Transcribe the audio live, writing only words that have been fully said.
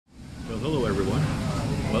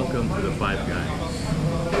welcome to the Five Guys.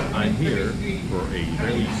 I'm here for a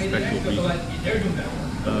very special reason.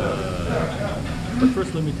 But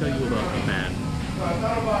first let me tell you about a man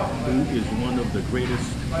who is one of the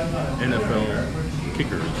greatest NFL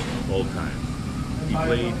kickers of all time. He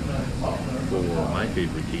played for my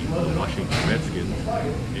favorite team, the Washington Redskins,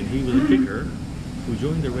 and he was a kicker who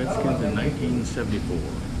joined the Redskins in 1974.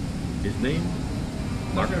 His name?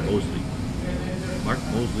 Mark Moseley. Mark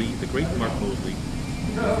Moseley, the great Mark Moseley,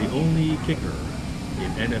 is the only kicker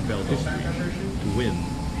in NFL history to win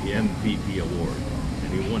the MVP award,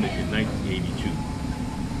 and he won it in 1982,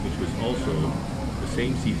 which was also the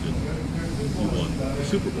same season he won the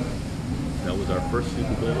Super Bowl. That was our first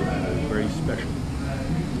Super Bowl, and it was very special.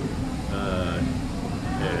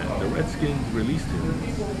 The Redskins released him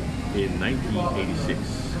in 1986,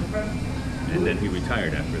 and then he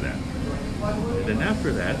retired after that. And then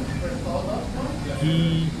after that,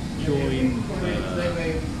 he joined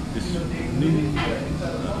this new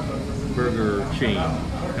burger chain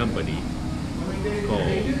company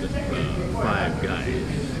called Five Guys,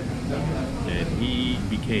 and he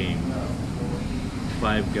became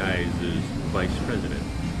Five Guys' vice president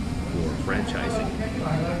for franchising,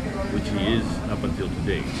 which he is up until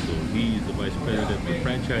today. So he's the vice president for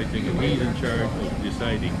franchising, and he's in charge of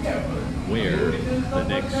deciding where the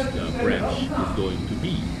next branch is going to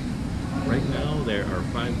be. Right now, there are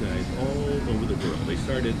Five Guys all over the world. They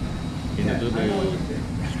started in a little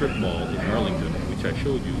strip mall in Arlington, which I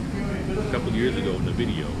showed you a couple years ago in the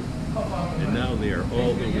video, and now they are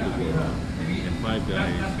all over the world. And Five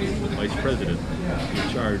Guys is the vice president in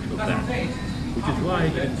charge of that, which is why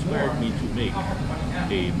it inspired me to make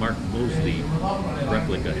a Mark Moseley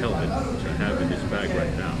replica helmet, which I have in this bag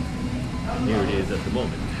right now. Here it is at the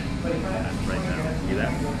moment. That's right now. See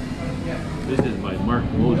that? This is my Mark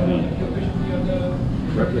Moseley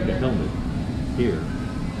replica helmet here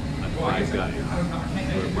at Five Guys,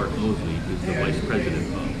 where Mark Moseley is the vice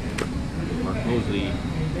president of. Mark Moseley,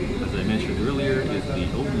 as I mentioned earlier, is the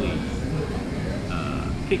only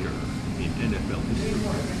kicker in NFL history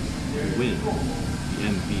to win the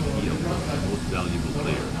MVP award, the most valuable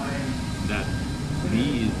player. That he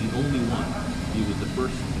is the only one. He was the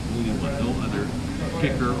first and only one. No other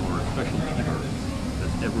kicker or a special teamer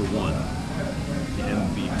that's ever won the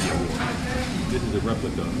MVP award. This is a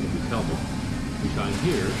replica of his helmet, which I'm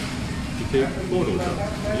here to take photos of.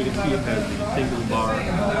 You can see it has the single bar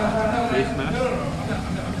face mask,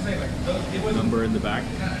 number in the back.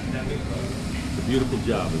 It's a beautiful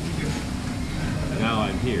job that we do. Now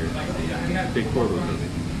I'm here to take photos of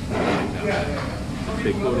it right now.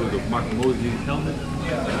 Take photos of Mark Moseley's helmet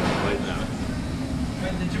right now.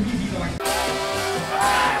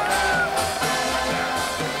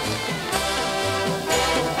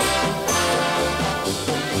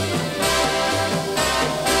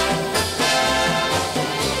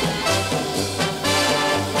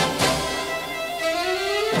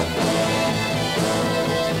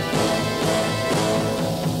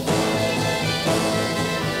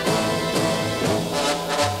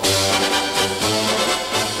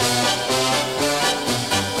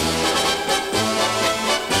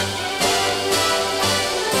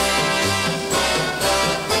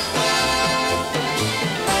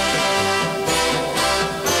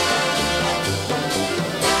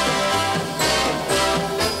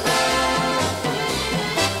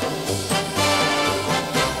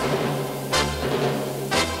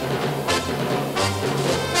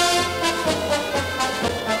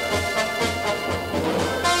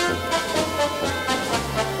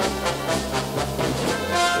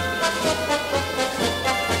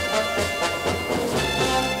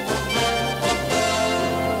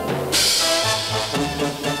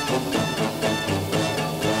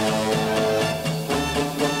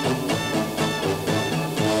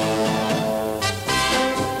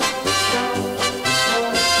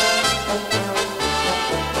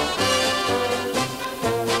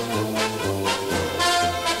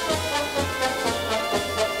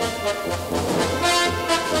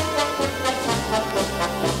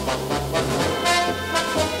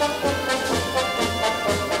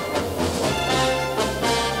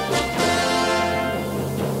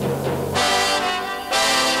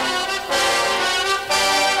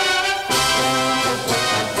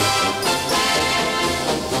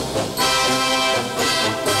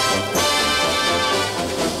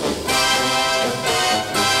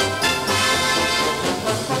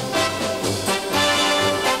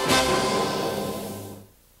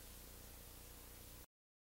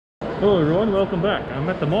 Hello everyone, welcome back. I'm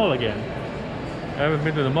at the mall again. I haven't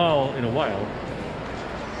been to the mall in a while.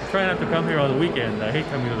 I try not to come here on the weekend. I hate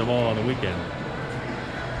coming to the mall on the weekend.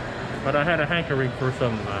 but I had a hankering for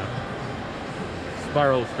some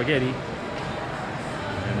Sbarro spaghetti,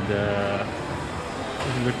 and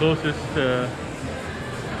this is the closest.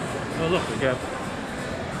 Oh look, look at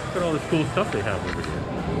all this cool stuff they have over here.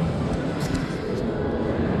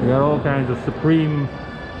 They got all kinds of Supreme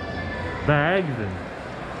bags, and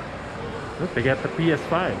look, they got the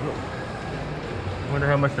PS5. Look. I wonder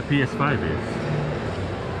how much the PS5 is.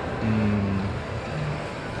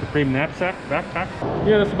 Supreme knapsack, backpack.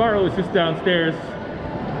 Yeah, the Sbarro is just downstairs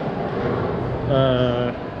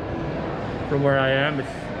from where I am.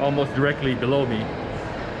 It's almost directly below me.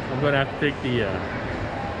 I'm going to have to take the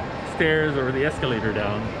stairs or the escalator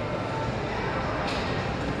down.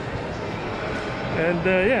 And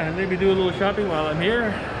yeah, maybe do a little shopping while I'm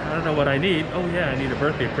here. I don't know what I need. Oh yeah, I need a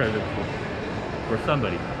birthday present for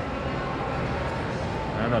somebody.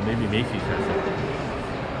 I don't know, maybe Macy's has something.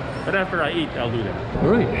 But after I eat, I'll do that.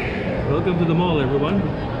 Alright, welcome to the mall, everyone.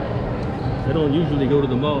 I don't usually go to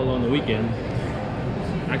the mall on the weekend.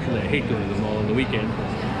 Actually, I hate going to the mall on the weekend.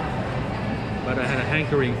 But I had a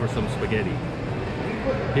hankering for some spaghetti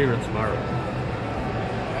here at Sbarro.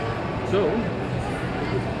 So,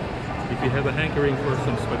 if you have a hankering for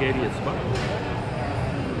some spaghetti at Sbarro,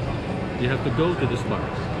 you have to go to the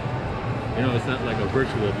Sbarro. You know, it's not like a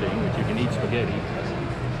virtual thing that you can eat spaghetti.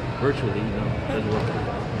 Virtually, you know, it doesn't work.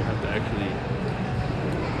 You have to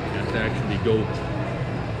actually go.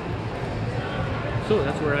 So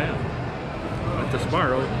that's where I am. At the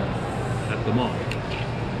Sbarro at the mall.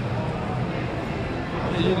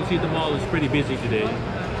 As you can see, the mall is pretty busy today.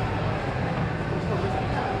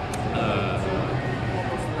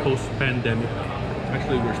 Post-pandemic.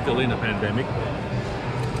 Actually, we're still in a pandemic.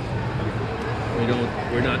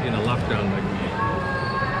 We're not in a lockdown like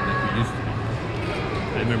we used to be.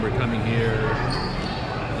 I remember coming here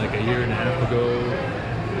like a year and a half ago.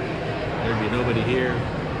 There'd be nobody here.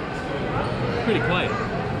 Pretty quiet. I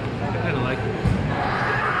kind of like it.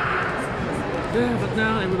 Yeah, but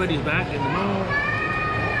now everybody's back in the mall.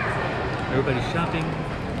 Everybody's shopping.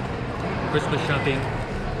 Christmas shopping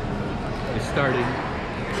is starting.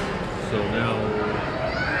 So now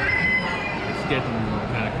it's getting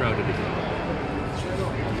kind of crowded again.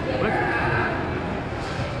 But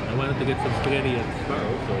I wanted to get some spaghetti at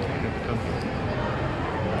Sbarro, so I had to come here.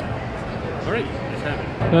 Alright, let's have it.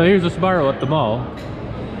 Now here's the Sbarro at the mall.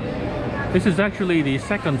 This is actually the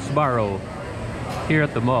second Sbarro here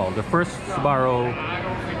at the mall. The first Sbarro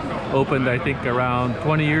opened, I think, around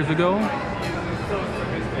 20 years ago.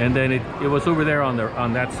 And then it was over there on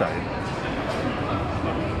that side.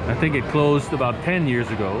 I think it closed about 10 years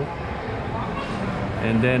ago.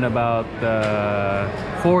 And then about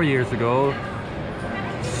 4 years ago,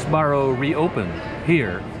 Sbarro reopened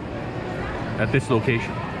here at this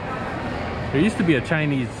location. There used to be a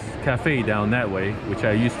Chinese cafe down that way, which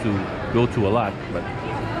I used to go to a lot, but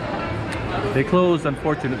they closed,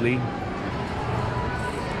 unfortunately.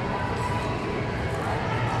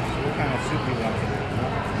 What kind of soup you want?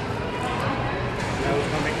 That was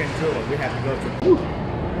gonna make it too, but we have to go to.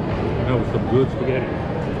 That was some good spaghetti.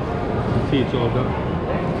 See, it's all done.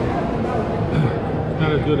 It's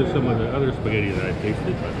not as good as some of the other spaghetti that I've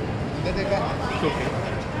tasted, but it's okay.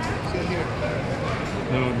 Still here.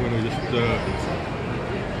 Now I'm gonna just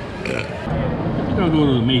I think I'll go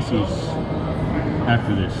to the Macy's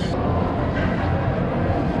after this.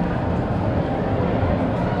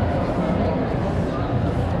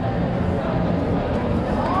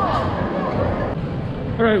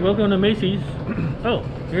 Alright, welcome to Macy's. Oh,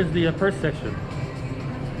 here's the purse section.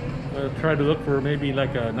 I'll try to look for maybe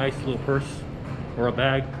like a nice little purse or a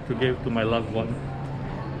bag to give to my loved one.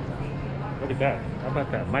 Look at that. How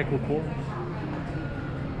about that? Michael Kors?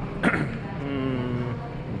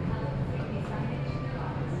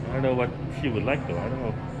 I don't know what she would like though. I don't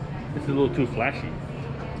know. It's a little too flashy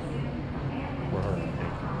for her, I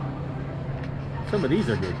think. Some of these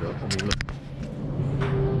are good though. I mean, look.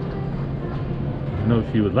 I don't know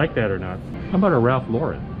if she would like that or not. How about a Ralph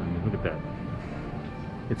Lauren? I mean, look at that.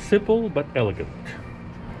 It's simple but elegant.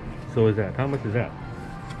 So is that. How much is that?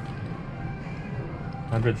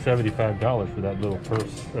 $175 for that little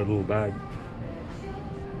purse, that little bag.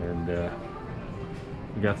 And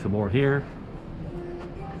we got some more here.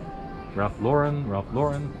 Ralph Lauren.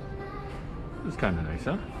 This is kind of nice,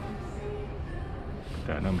 huh?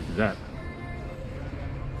 How much is that?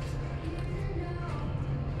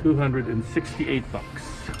 268 bucks.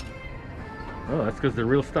 Oh, that's because they're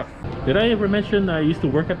real stuff. Did I ever mention I used to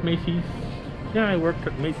work at Macy's? Yeah, I worked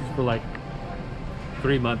at Macy's for like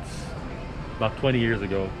 3 months, about 20 years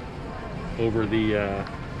ago, over the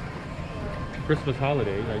Christmas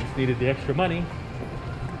holiday. I just needed the extra money,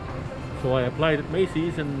 So I applied at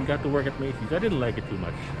Macy's and got to work at Macy's. I didn't like it too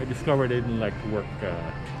much. I discovered I didn't like to work.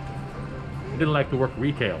 I didn't like to work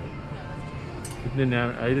retail. I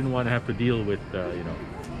didn't want to have to deal with you know,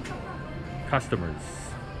 customers.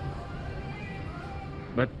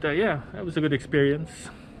 But yeah, that was a good experience.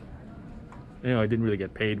 You know, I didn't really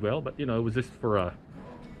get paid well, but you know, it was just for a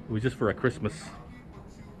Christmas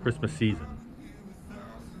season.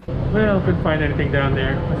 Well, couldn't find anything down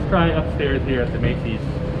there. Let's try upstairs here at the Macy's.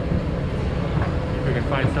 See if we can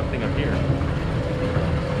find something up here.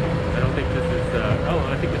 I don't think this is, oh,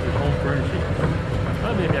 I think this is home furnishings.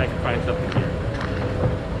 Well, maybe I can find something here.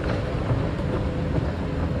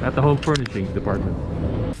 At the home furnishings department.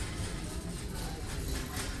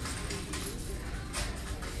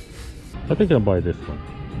 I think I'll buy this one.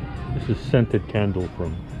 This is scented candle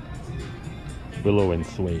from Willow and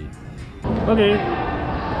Suede. Okay.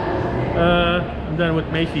 I'm done with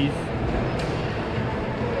Macy's.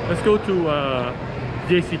 Let's go to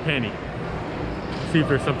JCPenney. See if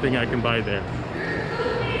there's something I can buy there.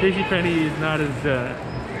 JCPenney is not as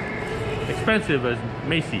expensive as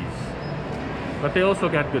Macy's, but they also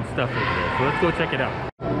got good stuff over there. So let's go check it out.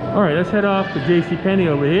 Alright, let's head off to JCPenney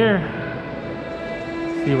over here.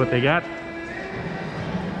 See what they got.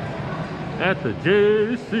 At the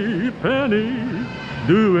JCPenney,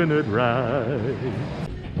 doing it right.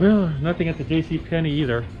 Well, nothing at the JCPenney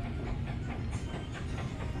either.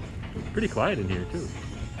 It's pretty quiet in here too.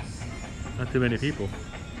 Not too many people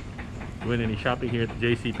doing any shopping here at the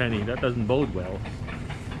JCPenney. That doesn't bode well.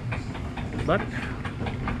 But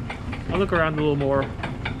I'll look around a little more,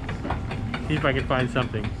 see if I can find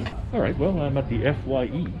something. Alright, well, I'm at the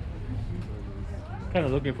FYE. Kind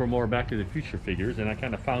of looking for more Back to the Future figures, and I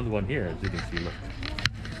kind of found one here, as you can see. Look.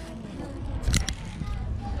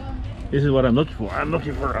 This is what I'm looking for. I'm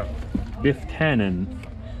looking for a Biff Tannen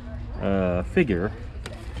figure,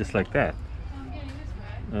 just like that.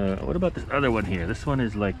 What about this other one here? This one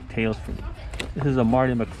is like Tales from... This is a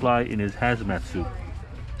Marty McFly in his hazmat suit,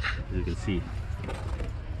 as you can see.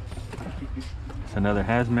 It's another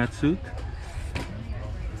hazmat suit.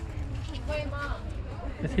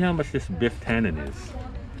 Let's see how much this Biff Tannen is.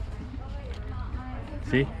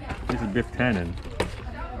 See? This is Biff Tannen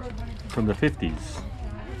from the 50s.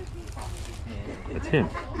 That's him.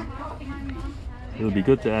 It'll be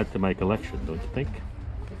good to add to my collection, don't you think?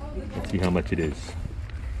 Let's see how much it is.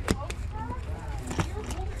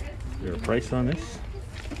 Is there a price on this?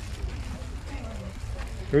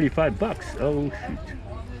 35 bucks. Oh shoot.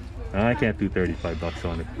 I can't do 35 bucks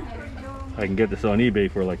on it. I can get this on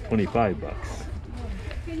eBay for like 25 bucks.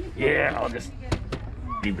 Yeah, I'll just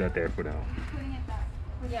leave that there for now.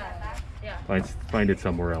 Find it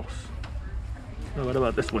somewhere else. Oh, what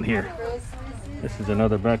about this one here? This is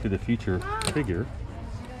another Back to the Future figure.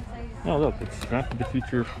 Oh look, it's Back to the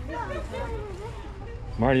Future.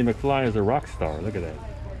 Marty McFly is a rock star. Look at that.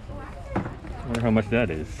 I wonder how much that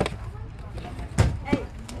is.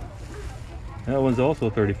 That one's also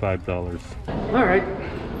 $35. Alright,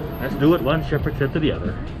 let's do it one shepherd said to the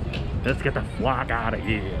other. Let's get the flock out of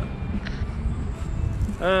here.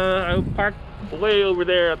 I parked way over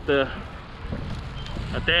there at the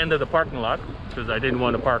end of the parking lot because I didn't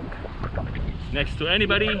want to park next to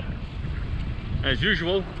anybody as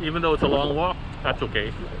usual, even though it's a long walk. That's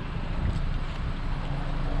okay.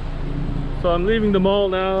 So I'm leaving the mall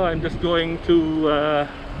now. I'm just going to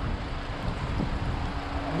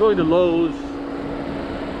Lowe's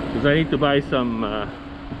because I need to buy some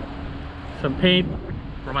paint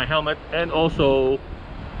for my helmet and also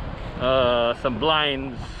some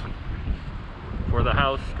blinds for the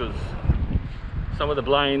house, because some of the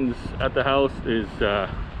blinds at the house is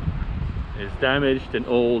damaged and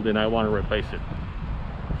old and I want to replace it.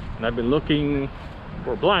 And I've been looking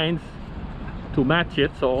for blinds to match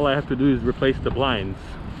it, so all I have to do is replace the blinds,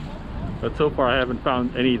 but so far I haven't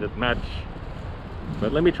found any that match.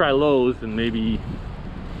 But let me try Lowe's and maybe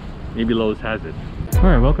Lowe's has it.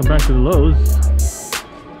 Alright, welcome back to the Lowe's.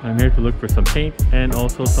 I'm here to look for some paint and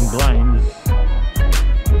also some blinds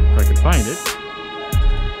if I can find it.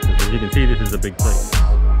 As you can see, this is a big place.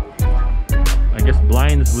 I guess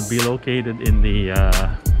blinds would be located in the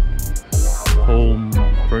home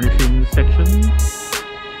furnishing section.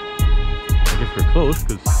 I guess we're close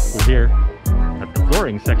because we're here at the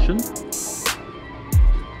flooring section.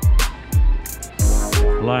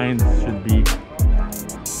 Blinds should be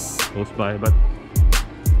close by, but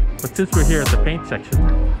since we're here at the paint section,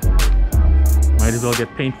 might as well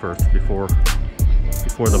get paint first before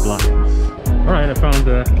the blinds. All right, I found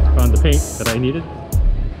the paint that I needed.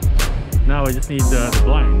 Now I just need the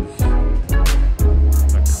blinds.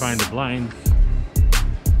 If I can find the blinds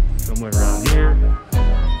somewhere around here.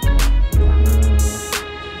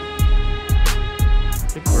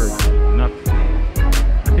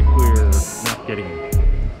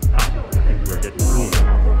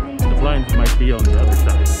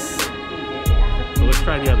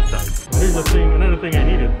 another thing I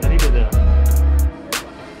needed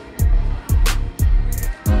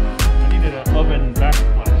an oven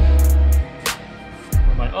backsplash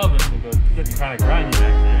for my oven because it's getting kind of grimy back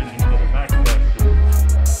there, and I needed a backsplash to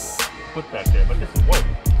put that there. But this is white.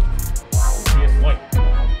 Yes, white.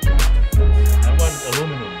 I want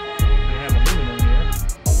aluminum. They have aluminum here.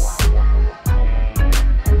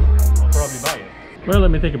 I'll probably buy it. Well, let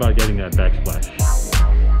me think about getting that backsplash.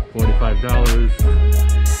 $45.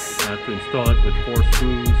 I have to install it with 4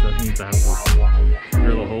 screws. That means I have to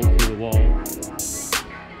drill a hole through the wall.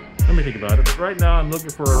 Let me think about it. But right now I'm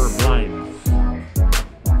looking for blinds.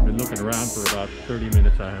 I've been looking around for about 30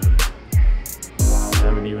 minutes. I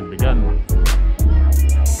haven't even begun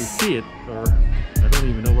to see it, or I don't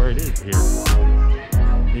even know where it is here.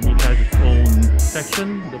 Maybe it has its own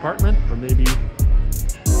section, department, or maybe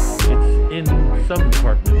it's in some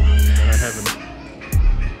department that I haven't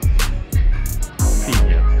seen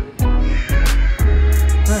yet.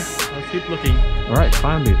 Let's keep looking. Alright,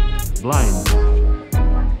 found it. Blinds.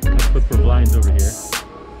 Let's look for blinds over here.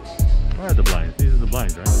 Where are the blinds? These are the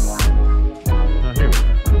blinds, right? Oh, here we go.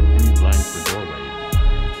 We need blinds for doorways.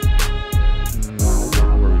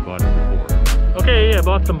 Where we bought it before. Okay, I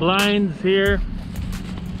bought some blinds here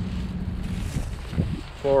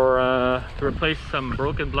for to replace some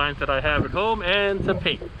broken blinds that I have at home, and some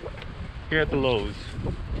paint here at the Lowe's.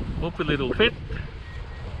 Hopefully it'll fit.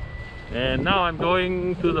 And now I'm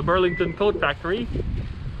going to the Burlington Coat Factory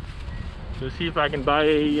to see if I can buy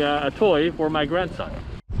a toy for my grandson.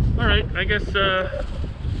 Alright, I guess I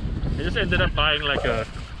just ended up buying like a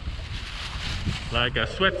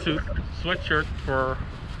sweatshirt for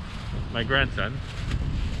my grandson.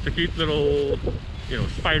 It's a cute little,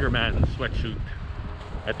 Spider-Man sweatshirt.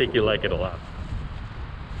 I think he'll like it a lot.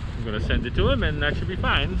 I'm gonna send it to him, and that should be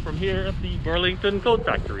fine from here at the Burlington Coat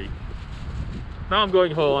Factory. Now I'm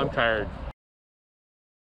going home, I'm tired.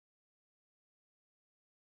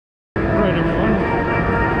 Alright everyone,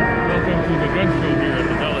 welcome to the gun show here at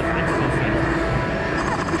the Dallas Expo Center.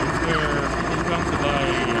 It's where people come to buy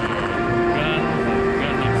guns and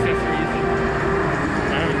gun accessories.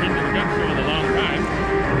 I haven't been to the gun show in a long time.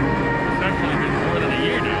 It's actually been more than a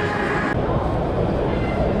year now.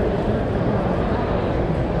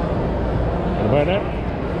 What about that?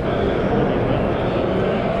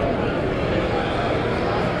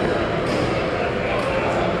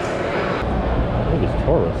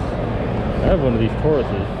 Taurus. I have one of these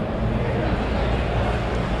Tauruses.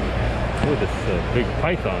 Look at this big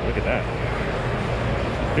python. Look at that.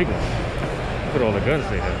 Big one. Look at all the guns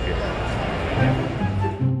they have here.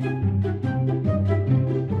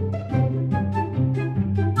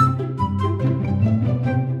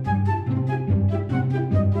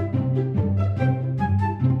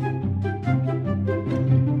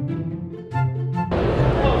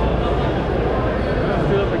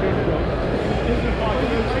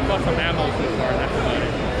 Some ammo so far, that's about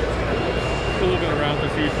it. Still looking around to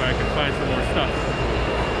see if I can find some more stuff.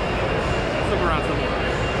 Let's look around some more.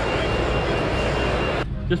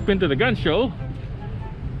 Just been to the gun show,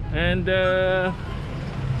 and I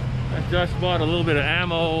just bought a little bit of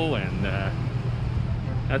ammo, and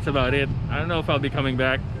that's about it. I don't know if I'll be coming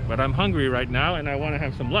back, but I'm hungry right now and I want to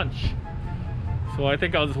have some lunch. So I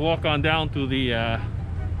think I'll just walk on down to the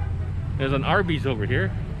there's an Arby's over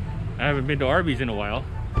here. I haven't been to Arby's in a while.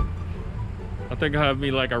 I think I'll have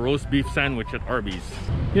me like a roast beef sandwich at Arby's.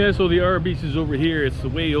 Yeah, so the Arby's is over here. It's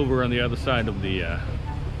way over on the other side of the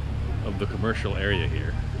commercial area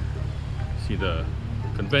here. See, the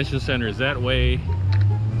convention center is that way,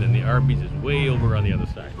 and then the Arby's is way over on the other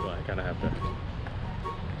side. So I kind of have to,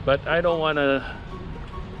 but I don't want to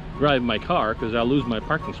drive my car because I'll lose my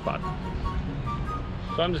parking spot.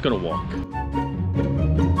 So I'm just gonna walk.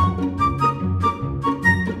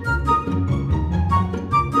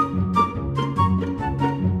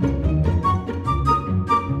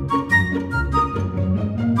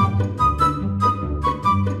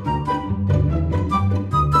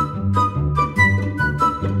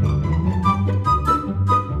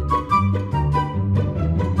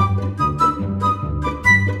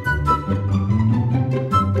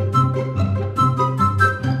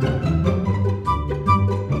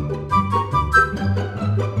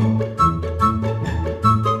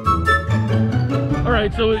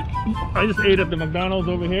 So I just ate at the McDonald's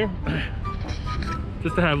over here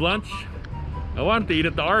just to have lunch. I wanted to eat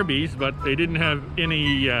at the Arby's, but they didn't have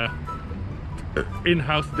any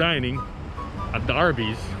in-house dining at the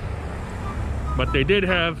Arby's, but they did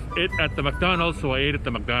have it at the McDonald's, so I ate at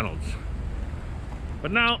the McDonald's.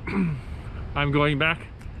 But now I'm going back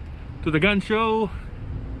to the gun show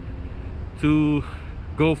to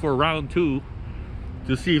go for round 2 to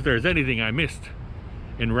to see if there's anything I missed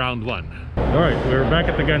in round one. Alright, we're back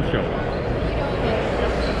at the gun show.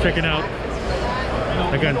 Checking out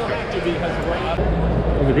the gun show.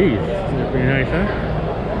 Look at these. They're pretty nice, huh?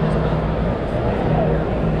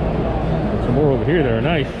 Some more over here that are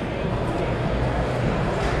nice.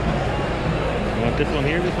 You want this one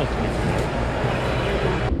here? This one's pretty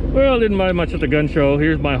cool. Well, didn't buy much at the gun show.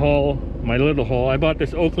 Here's my haul, my little haul. I bought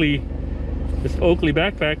this Oakley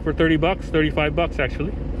backpack for 30 bucks, 35 bucks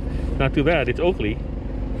actually. Not too bad. It's Oakley.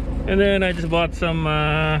 And then I just bought some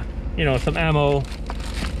you know, some ammo,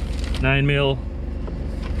 9mm.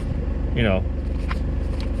 You know,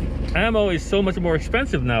 ammo is so much more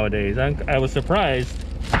expensive nowadays. I was surprised.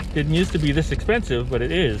 Didn't used to be this expensive, but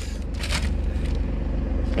it is.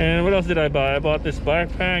 And what else did I buy? I bought this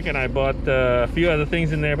backpack, and I bought a few other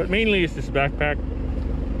things in there, but mainly it's this backpack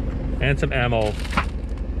and some ammo.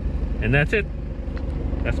 And that's it.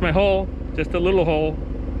 That's my haul. Just a little haul.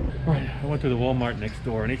 Alright, I went to the Walmart next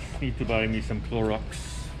door, and they need to buy me some Clorox,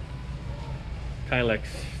 Kylex,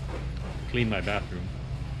 to clean my bathroom.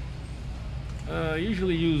 I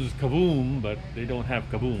usually use Kaboom, but they don't have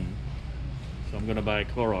Kaboom, so I'm gonna buy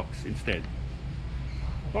Clorox instead.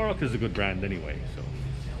 Clorox is a good brand anyway, so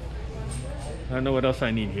I don't know what else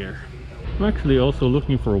I need here. I'm actually also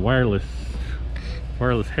looking for wireless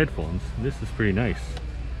headphones. This is pretty nice.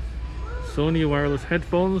 Sony wireless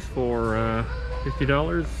headphones for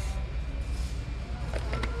 $50.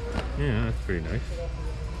 Yeah, that's pretty nice.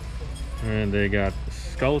 And they got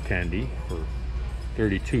Skull Candy for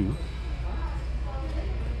 $32.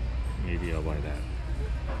 Maybe I'll buy that.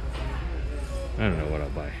 I don't know what I'll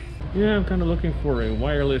buy. Yeah, I'm kind of looking for a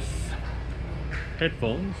wireless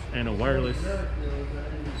headphones and a wireless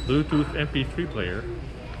Bluetooth MP3 player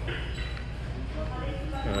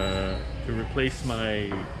to replace my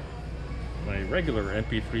regular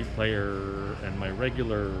MP3 player and my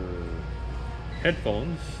regular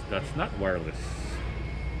headphones that's not wireless.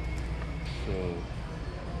 So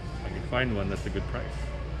if I can find one that's a good price,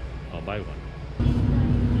 I'll buy one.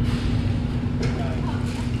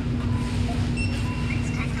 Please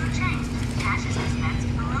take your change. Cash is dispensed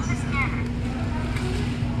below the scanner.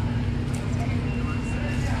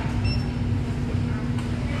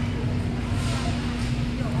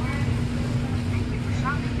 Thank you for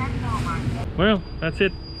shopping at Walmart. Well, that's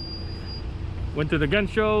it. Went to the gun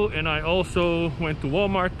show, and I also went to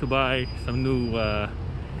Walmart to buy some new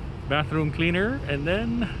bathroom cleaner, and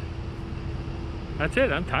then that's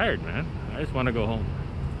it. I'm tired, man. I just want to go home.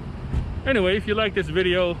 Anyway, if you like this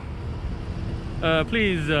video,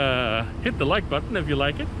 please hit the like button if you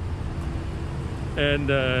like it, and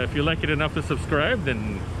if you like it enough to subscribe,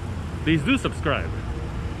 then please do subscribe,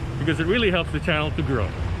 because it really helps the channel to grow.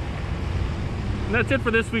 And that's it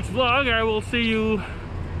for this week's vlog. I will see you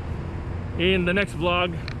in the next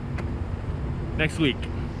vlog next week.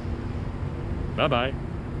 Bye bye.